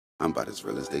I'm about as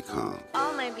real as they come.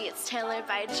 All my beats tailored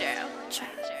by Joe.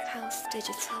 House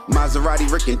Digital.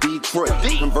 Maserati Rick in Detroit,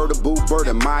 convertible bird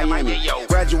in Miami.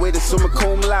 Graduated summa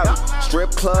cum laude, strip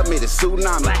club made a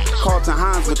tsunami. Carlton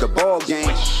Hines with the ball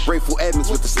game, Grateful Edmonds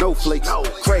with the snowflakes,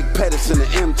 Craig Pettis in the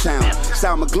M-Town,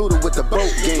 Sal Magluta with the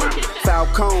boat game,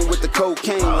 Falcone with the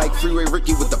cocaine, like Freeway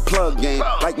Ricky with the plug game,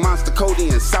 like Monster Cody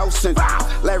in South Central,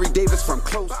 Larry Davis from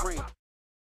close range.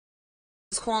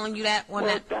 Calling you that one?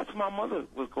 Well, that's my mother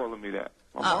was calling me that.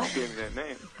 My mom gave me that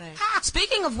name. Okay.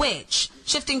 Speaking of which,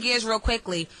 shifting gears real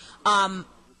quickly,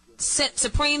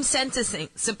 Supreme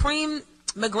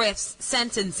McGriff's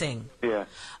sentencing. Yeah.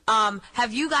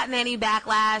 Have you gotten any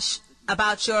backlash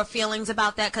about your feelings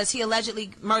about that? Because he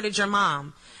allegedly murdered your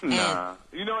mom. Nah.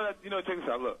 You know what? Check this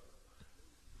out. Look,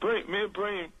 me and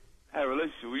Bream had a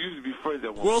relationship. We used to be friends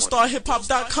at one point.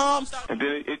 WorldStarHipHop.com. And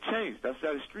then it changed. That's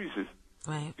how the streets is.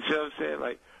 Right. You see what I'm saying?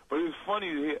 Like, but it was funny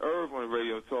to hear Irv on the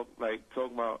radio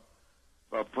talking about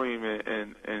Preem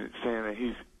and saying that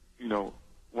he's,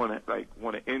 want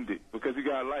to end it because he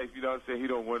got life. You know what I'm saying? He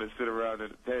don't want to sit around in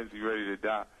the pens. He's ready to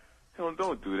die.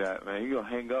 Don't do that, man. You gonna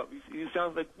hang up. He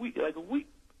sounds like a weak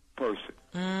person.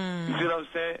 You see what I'm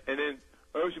saying? And then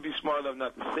Irv should be smart enough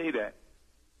not to say that,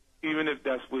 even if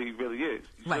that's what he really is.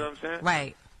 You see what I'm saying?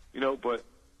 Right. But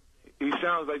he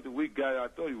sounds like the weak guy I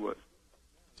thought he was.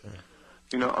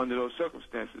 Under those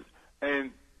circumstances.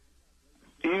 And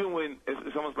even when,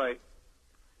 it's almost like,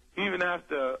 even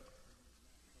after,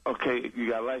 okay, you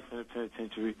got life in the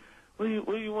penitentiary, what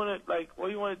do you want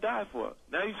to die for?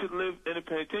 Now you should live in the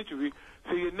penitentiary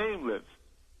so your name lives.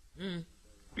 You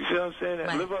see what I'm saying?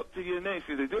 Right. Live up to your name.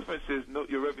 See, the difference is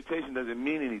your reputation doesn't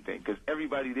mean anything because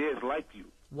everybody there is like you.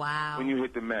 Wow. When you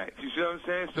hit the max. You see what I'm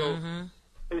saying? So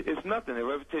it's nothing. A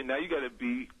reputation. Now you got to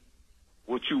be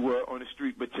what you were on the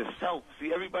street, but yourself.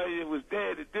 See, everybody that was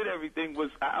there that did everything was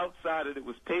an outsider that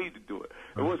was paid to do it.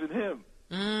 It wasn't him.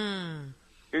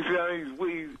 You see,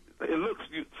 it looks.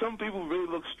 Some people really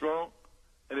look strong,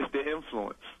 and it's their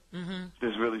influence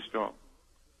that's really strong,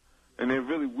 and they're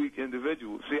really weak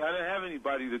individuals. See, I didn't have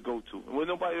anybody to go to, and there was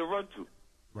nobody to run to,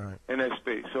 in that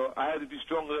space. So I had to be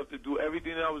strong enough to do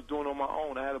everything that I was doing on my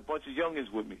own. I had a bunch of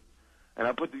youngins with me, and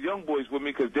I put the young boys with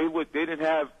me because they didn't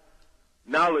have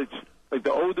knowledge. Like,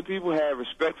 the older people had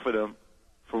respect for them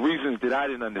for reasons that I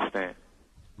didn't understand.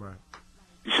 Right.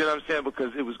 You see what I'm saying?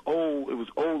 Because it was old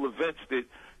events that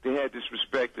they had this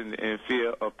respect and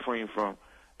fear of Preem from.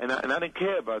 And I didn't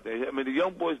care about that. I mean, the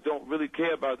young boys don't really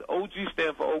care about it. OG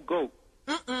stand for old goat.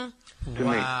 To me.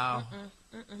 Wow.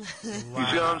 You see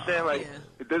what I'm saying? Like,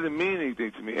 it doesn't mean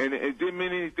anything to me. And it didn't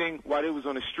mean anything while they was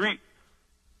on the street.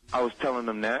 I was telling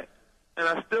them that. And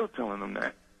I'm still telling them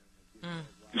that.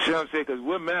 You see what I'm saying? Because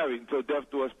we're married until death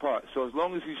do us part. So as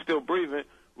long as he's still breathing,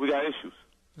 we got issues.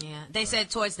 Yeah. They said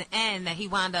towards the end that he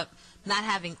wound up not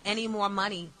having any more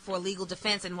money for legal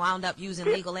defense and wound up using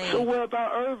legal aid. So what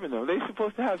about Irvin, though? They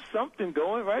supposed to have something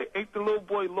going, right? Ain't the little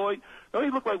boy Lloyd? Don't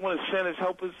he look like one of Santa's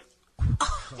helpers?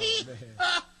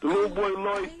 The little boy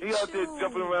Lloyd, he out there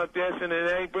jumping around dancing and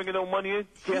they ain't bringing no money in.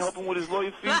 Can't help him with his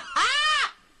lawyer fees.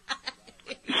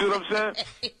 You see what I'm saying?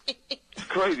 It's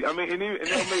crazy. I mean, and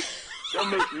they'll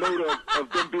make note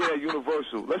of them being at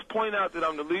Universal. Let's point out that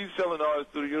I'm the lead selling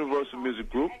artist through the Universal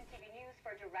Music Group. MTV News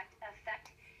for Direct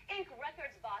Effect. Inc.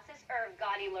 Records bosses Irv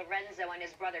Gotti Lorenzo and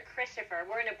his brother Christopher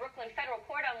were in a Brooklyn federal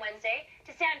court on Wednesday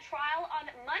to stand trial on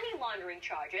money laundering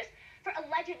charges for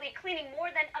allegedly cleaning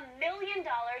more than $1 million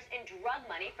in drug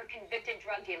money for convicted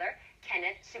drug dealer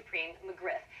Kenneth Supreme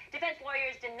McGriff. Defense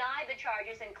lawyers denied the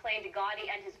charges and claimed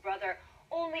Gotti and his brother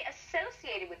only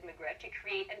associated with McGriff to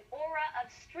create an aura of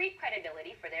street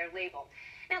credibility for their label.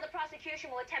 Now, the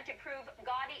prosecution will attempt to prove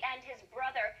Gotti and his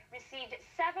brother received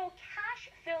several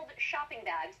cash-filled shopping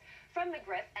bags from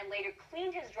McGriff and later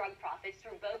cleaned his drug profits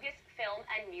through bogus film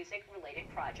and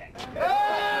music-related projects.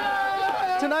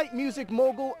 Tonight, music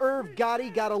mogul Irv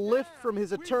Gotti got a lift from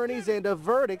his attorneys and a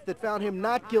verdict that found him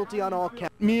not guilty on all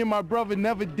counts. Me and my brother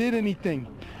never did anything.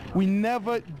 We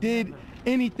never did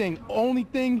anything. Only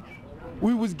thing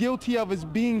we was guilty of is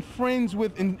being friends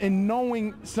with and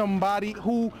knowing somebody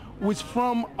who was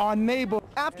from our neighborhood.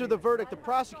 After the verdict, the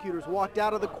prosecutors walked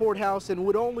out of the courthouse and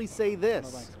would only say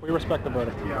this. We respect the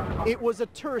verdict. It was a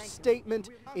terse statement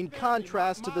in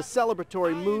contrast to the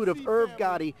celebratory mood of Irv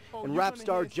Gotti and rap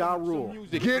star Ja Rule.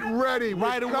 Get ready,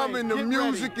 right away. Coming, the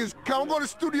music is coming. I'm going to the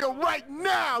studio right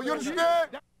now, you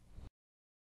understand?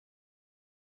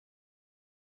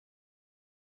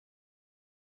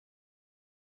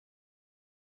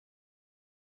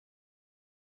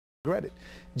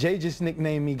 Jay just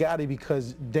nicknamed me Gotti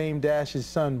because Dame Dash's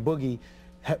son Boogie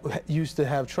used to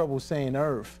have trouble saying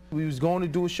Irv. We was going to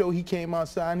do a show, he came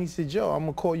outside and he said, yo, I'm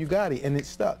gonna call you Gotti, and it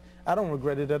stuck. I don't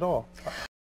regret it at all.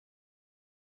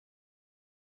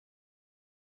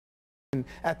 And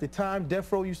at the time,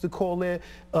 Death Row used to call their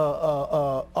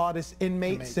artists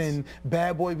inmates, and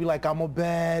Bad Boy be like, I'm a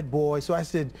bad boy. So I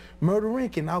said, Murder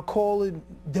Inc., and I'll call it,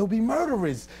 they'll be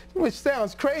murderers, which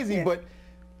sounds crazy, but,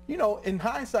 you know, in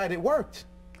hindsight, it worked.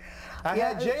 I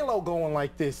had J-Lo going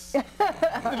like this. So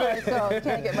you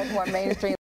can't get much more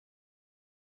mainstream.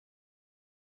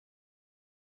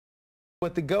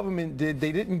 What the government did,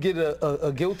 they didn't get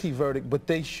a guilty verdict, but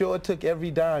they sure took every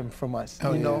dime from us,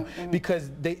 you know,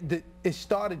 because it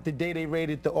started the day they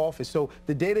raided the office. So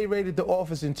the day they raided the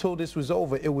office until this was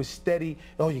over, it was steady.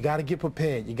 Oh, you got to get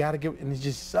prepared. You got to get, and it's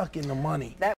just sucking the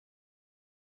money.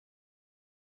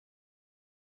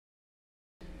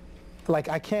 Like,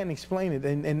 I can't explain it,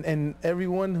 and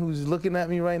everyone who's looking at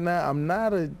me right now, I'm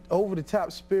not a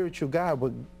over-the-top spiritual guy,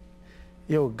 but,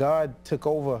 yo, God took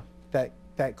over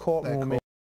that courtroom.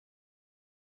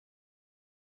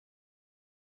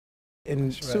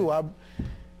 And Sue, I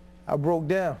broke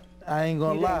down. I ain't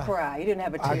gonna lie. You didn't cry. You didn't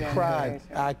have a tear.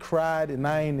 I cried, and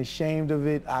I ain't ashamed of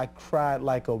it. I cried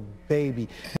like a baby.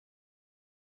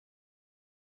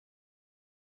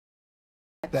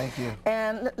 Thank you.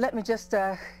 And let me just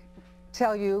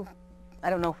tell you, I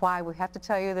don't know why we have to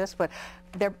tell you this, but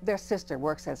their sister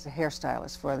works as a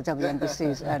hairstylist for the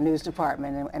WNBC's news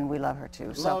department, and we love her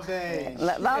too. So, love Ange.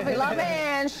 Love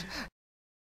Ange.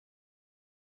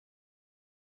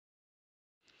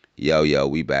 Yo,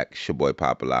 we back. It's your boy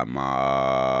Popalot,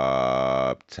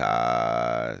 Mobb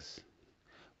Ties.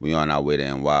 We on our way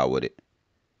to NY with it.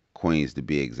 Queens to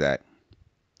be exact.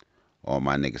 All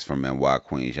my niggas from NY,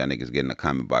 Queens, y'all niggas get in the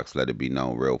comment box, let it be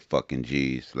known, real fucking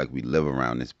G's, like we live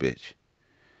around this bitch.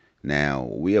 Now,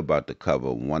 we about to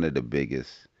cover one of the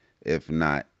biggest, if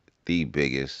not the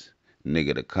biggest,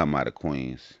 nigga to come out of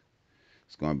Queens.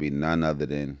 It's gonna be none other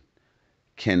than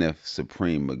Kenneth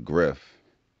Supreme McGriff,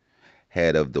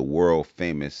 head of the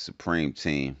world-famous Supreme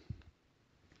team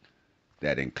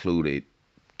that included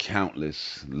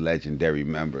countless legendary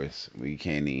members. We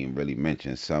can't even really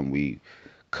mention some we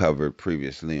covered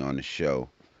previously on the show.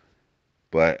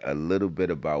 But a little bit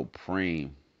about Preem.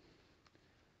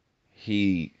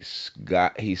 He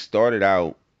started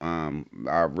out,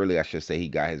 I should say he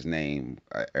got his name,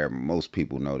 most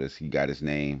people know this, he got his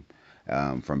name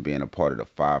from being a part of the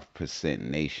 5%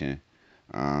 Nation.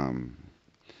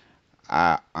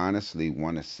 I honestly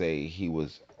want to say he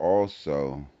was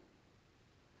also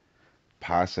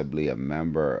possibly a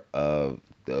member of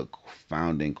the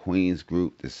founding Queens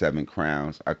group, the Seven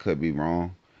Crowns. I could be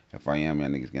wrong. If I am, y'all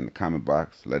niggas get in the comment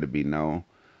box. Let it be known.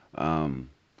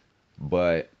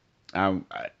 But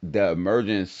their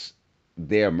emergence,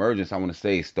 I want to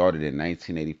say, started in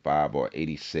 1985 or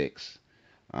 86.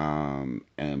 And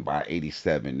by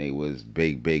 87, they was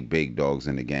big dogs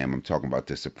in the game. I'm talking about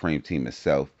the Supreme team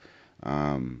itself.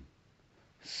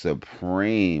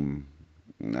 Supreme,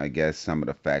 I guess some of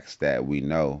the facts that we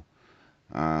know.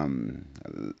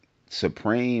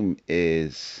 Supreme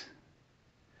is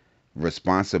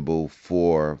responsible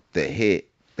for the hit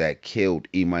that killed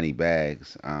E-Money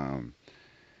Bags.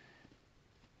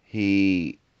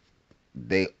 They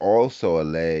also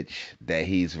allege that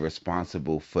he's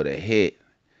responsible for the hit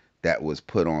that was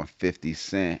put on 50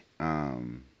 Cent.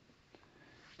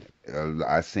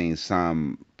 I seen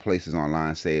some places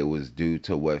online say it was due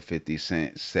to what 50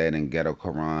 Cent said in Ghetto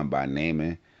Quran by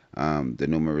naming the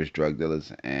numerous drug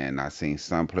dealers, and I seen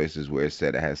some places where it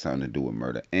said it had something to do with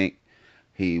Murder Inc.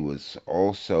 He was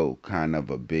also kind of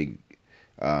a big,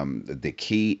 the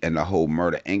key in the whole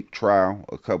Murder Inc. trial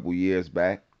a couple years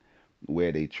back,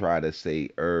 where they try to say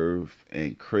Irv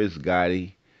and Chris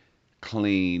Gotti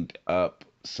cleaned up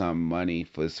some money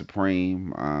for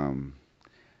Supreme.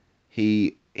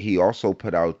 He also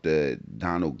put out the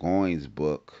Donald Goines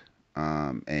book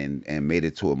and made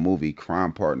it to a movie,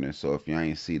 Crime Partner. So if y'all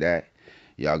ain't see that,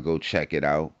 y'all go check it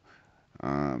out.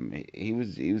 He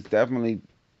was definitely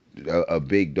a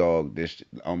big dog, this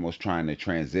almost trying to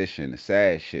transition. The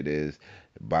sad shit is,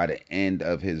 by the end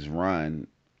of his run,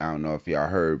 I don't know if y'all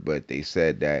heard, but they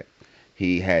said that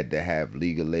he had to have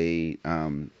legal aid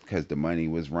because the money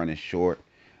was running short.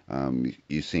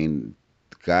 You seen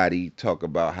Gotti talk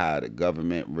about how the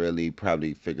government really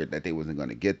probably figured that they wasn't going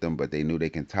to get them, but they knew they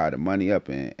can tie the money up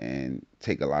and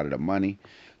take a lot of the money.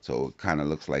 So it kind of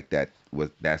looks like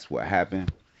that's what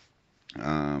happened.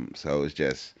 So it's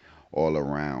just all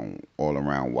around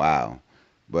wild.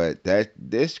 But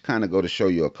this kind of go to show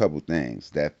you a couple things.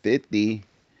 That 50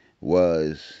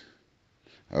 was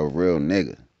a real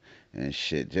nigga. and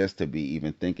shit, just to be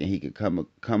even thinking he could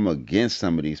come against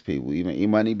some of these people, even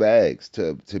E-Money Bags,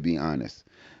 to be honest,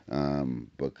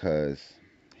 because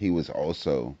he was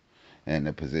also in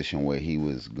a position where he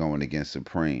was going against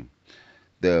Supreme.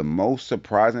 The most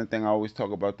surprising thing, I always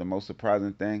talk about the most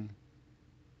surprising thing,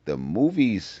 the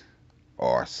movies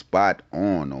are spot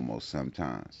on almost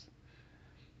sometimes.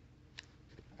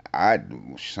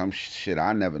 Some shit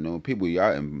I never knew. People,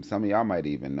 y'all, and some of y'all might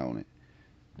even known it.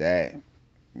 That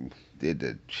did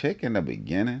the chick in the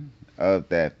beginning of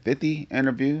that 50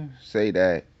 interview say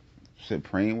that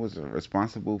Supreme was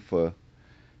responsible for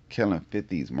killing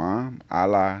 50's mom, a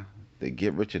la the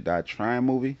Get Rich or Die Trying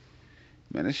movie?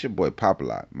 Man, it's your boy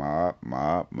Popalot.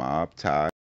 Mobb, Ty.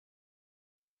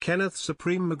 Kenneth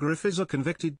Supreme McGriff is a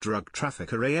convicted drug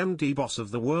trafficker AMD boss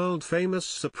of the world-famous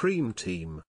Supreme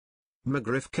Team.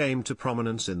 McGriff came to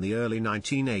prominence in the early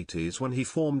 1980s when he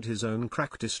formed his own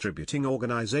crack distributing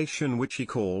organization which he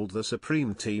called the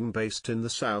Supreme Team, based in the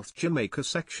South Jamaica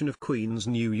section of Queens,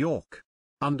 New York.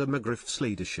 Under McGriff's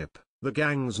leadership, the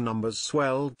gang's numbers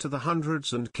swelled to the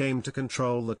hundreds and came to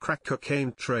control the crack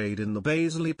cocaine trade in the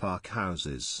Paisley Park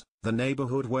houses, the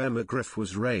neighborhood where McGriff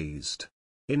was raised.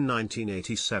 In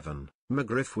 1987,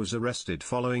 McGriff was arrested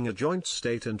following a joint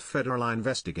state and federal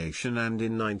investigation, and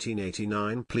in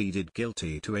 1989 pleaded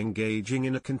guilty to engaging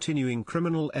in a continuing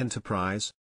criminal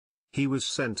enterprise. He was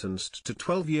sentenced to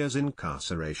 12 years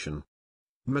incarceration.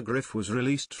 McGriff was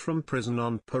released from prison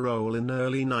on parole in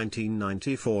early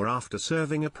 1994 after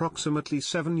serving approximately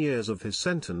 7 years of his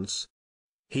sentence.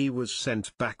 He was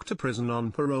sent back to prison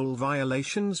on parole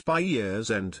violations by year's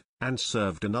end, and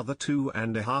served another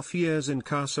 2.5 years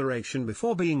incarceration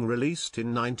before being released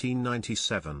in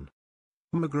 1997.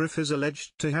 McGriff is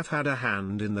alleged to have had a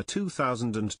hand in the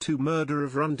 2002 murder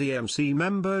of Run DMC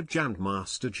member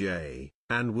Jandmaster Jay,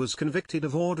 and was convicted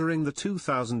of ordering the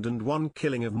 2001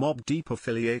 killing of Mobb Deep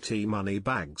affiliate E-Money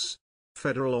Bags.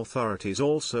 Federal authorities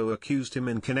also accused him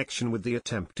in connection with the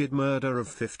attempted murder of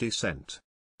 50 Cent.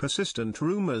 Persistent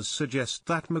rumors suggest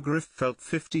that McGriff felt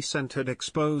 50 Cent had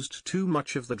exposed too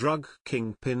much of the drug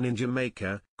kingpin in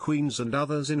Jamaica, Queens and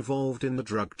others involved in the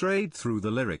drug trade through the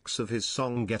lyrics of his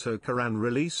song Ghetto Koran,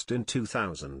 released in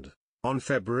 2000. On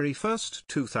February 1,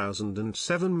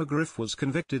 2007, McGriff was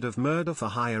convicted of murder for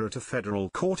hire at a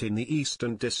federal court in the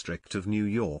Eastern District of New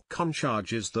York on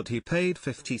charges that he paid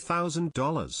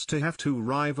 $50,000 to have two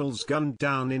rivals gunned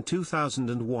down in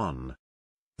 2001.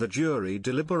 The jury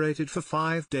deliberated for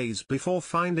 5 days before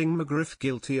finding McGriff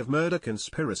guilty of murder,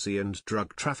 conspiracy and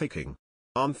drug trafficking.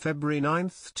 On February 9,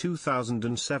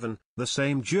 2007, the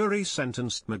same jury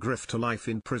sentenced McGriff to life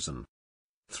in prison.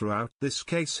 Throughout this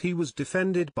case he was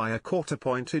defended by a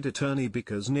court-appointed attorney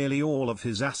because nearly all of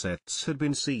his assets had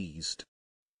been seized.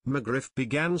 McGriff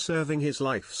began serving his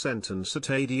life sentence at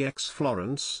ADX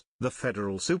Florence, the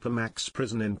federal supermax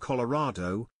prison in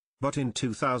Colorado, but in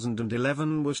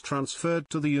 2011 was transferred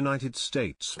to the United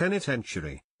States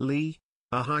Penitentiary, Lee,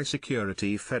 a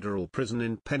high-security federal prison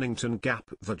in Pennington Gap,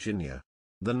 Virginia.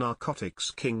 The narcotics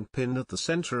kingpin at the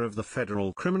center of the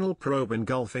federal criminal probe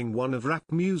engulfing one of rap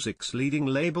music's leading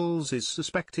labels is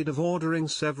suspected of ordering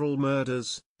several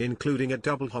murders, including a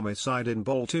double homicide in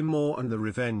Baltimore and the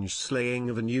revenge slaying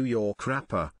of a New York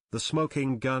rapper, the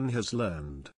Smoking Gun has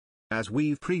learned. As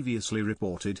we've previously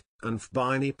reported, an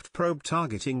FBI probe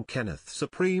targeting Kenneth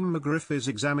Supreme McGriff is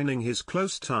examining his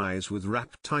close ties with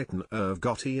rap titan Irv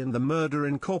Gotti and the Murder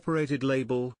Incorporated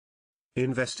label.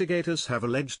 Investigators have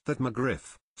alleged that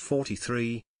McGriff,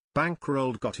 43,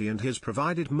 bankrolled Gotti and has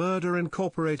provided Murder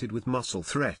Incorporated with muscle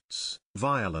threats,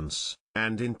 violence,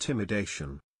 and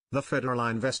intimidation. The federal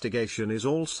investigation is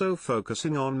also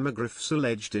focusing on McGriff's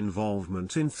alleged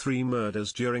involvement in 3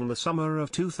 murders during the summer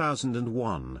of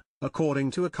 2001,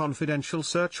 according to a confidential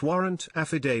search warrant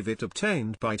affidavit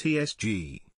obtained by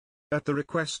TSG. At the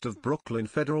request of Brooklyn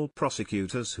federal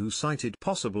prosecutors who cited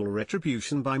possible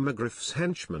retribution by McGriff's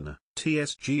henchmen,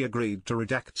 TSG agreed to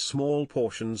redact small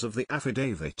portions of the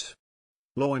affidavit.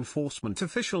 Law enforcement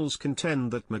officials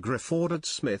contend that McGriff ordered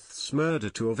Smith's murder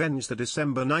to avenge the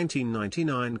December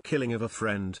 1999 killing of a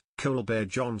friend, Colbert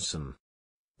Johnson.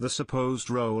 The supposed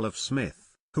role of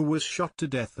Smith, who was shot to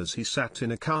death as he sat in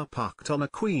a car parked on a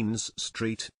Queens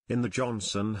street, in the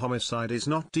Johnson homicide is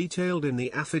not detailed in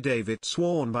the affidavit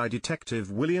sworn by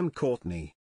Detective William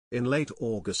Courtney. In late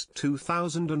August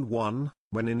 2001,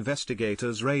 when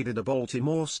investigators raided a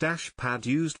Baltimore stash pad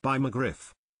used by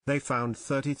McGriff, they found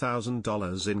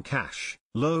 $30,000 in cash,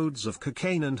 loads of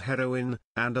cocaine and heroin,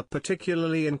 and a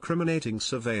particularly incriminating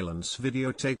surveillance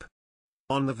videotape.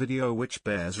 On the video, which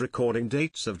bears recording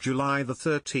dates of July the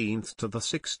 13th to the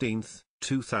 16th,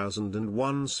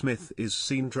 2001, Smith is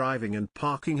seen driving and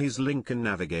parking his Lincoln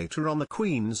Navigator on the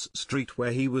Queens Street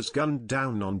where he was gunned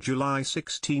down on July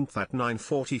 16 at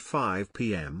 9:45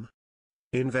 p.m.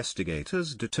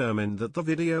 Investigators determined that the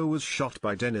video was shot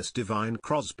by Dennis Devine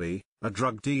Crosby, a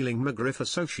drug-dealing McGriff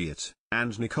associate,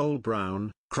 and Nicole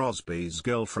Brown, Crosby's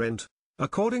girlfriend.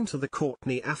 According to the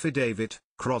Courtney affidavit,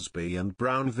 Crosby and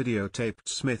Brown videotaped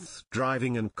Smith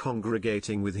driving and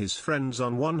congregating with his friends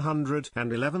on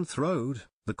 111th Road,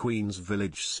 the Queens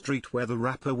Village street where the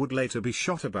rapper would later be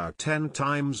shot about 10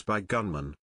 times by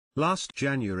gunmen. Last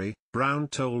January, Brown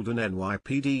told an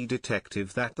NYPD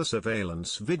detective that the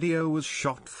surveillance video was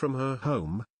shot from her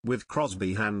home, with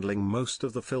Crosby handling most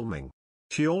of the filming.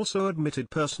 She also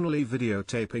admitted personally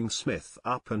videotaping Smith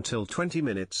up until 20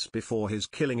 minutes before his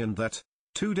killing and that,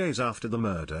 2 days after the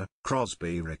murder,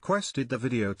 Crosby requested the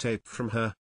videotape from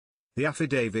her. The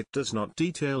affidavit does not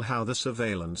detail how the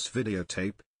surveillance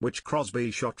videotape, which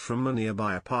Crosby shot from a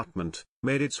nearby apartment,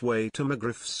 made its way to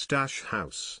McGriff's stash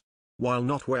house. While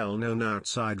not well known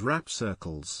outside rap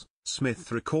circles, Smith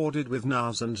recorded with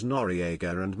Nas and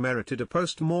Noriega and merited a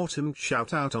post-mortem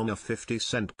shout-out on a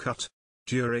 50-cent cut.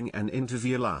 During an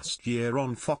interview last year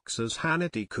on Fox's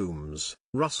Hannity Coombs,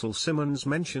 Russell Simmons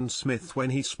mentioned Smith when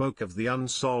he spoke of the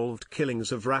unsolved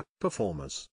killings of rap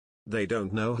performers. They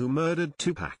don't know who murdered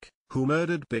Tupac, who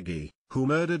murdered Biggie, who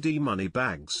murdered E-Money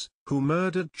Bags, who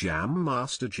murdered Jam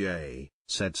Master Jay,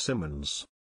 said Simmons.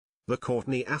 The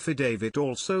Courtney affidavit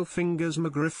also fingers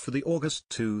McGriff for the August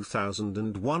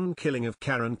 2001 killing of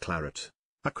Karen Claret,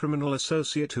 a criminal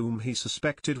associate whom he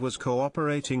suspected was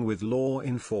cooperating with law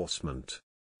enforcement.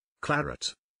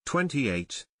 Claret,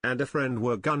 28, and a friend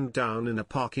were gunned down in a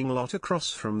parking lot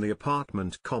across from the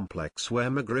apartment complex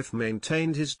where McGriff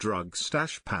maintained his drug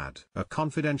stash pad. A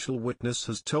confidential witness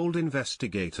has told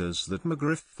investigators that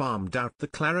McGriff farmed out the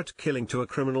Claret killing to a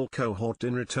criminal cohort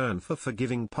in return for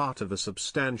forgiving part of a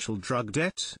substantial drug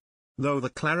debt. Though the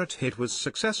Claret hit was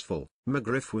successful,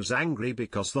 McGriff was angry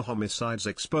because the homicides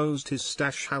exposed his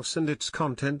stash house and its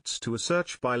contents to a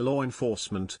search by law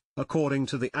enforcement, according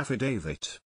to the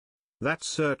affidavit. That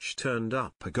search turned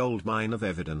up a goldmine of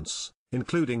evidence,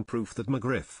 including proof that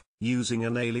McGriff, using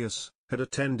an alias, had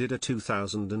attended a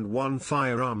 2001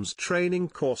 firearms training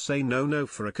course, a no-no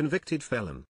for a convicted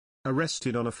felon.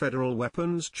 Arrested on a federal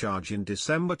weapons charge in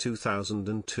December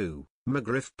 2002,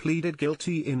 McGriff pleaded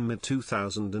guilty in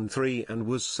mid-2003 and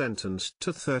was sentenced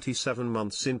to 37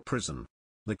 months in prison.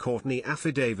 The Courtney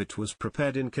affidavit was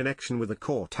prepared in connection with a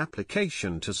court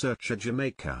application to search a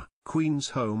Jamaica, Queens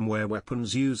home where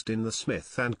weapons used in the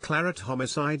Smith and Claret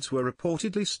homicides were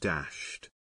reportedly stashed.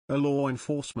 A law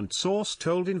enforcement source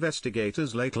told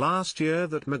investigators late last year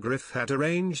that McGriff had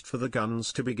arranged for the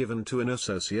guns to be given to an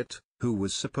associate, who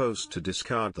was supposed to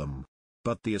discard them.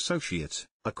 But the associate,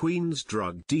 a Queens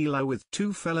drug dealer with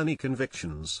 2 felony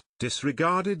convictions,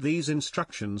 disregarded these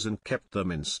instructions and kept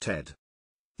them instead.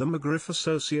 The McGriff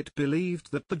associate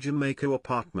believed that the Jamaica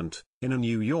apartment, in a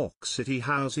New York City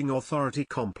housing authority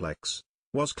complex,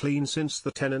 was clean since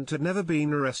the tenant had never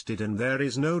been arrested and there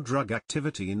is no drug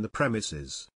activity in the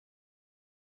premises.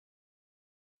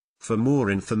 For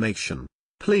more information,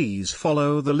 please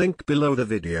follow the link below the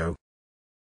video.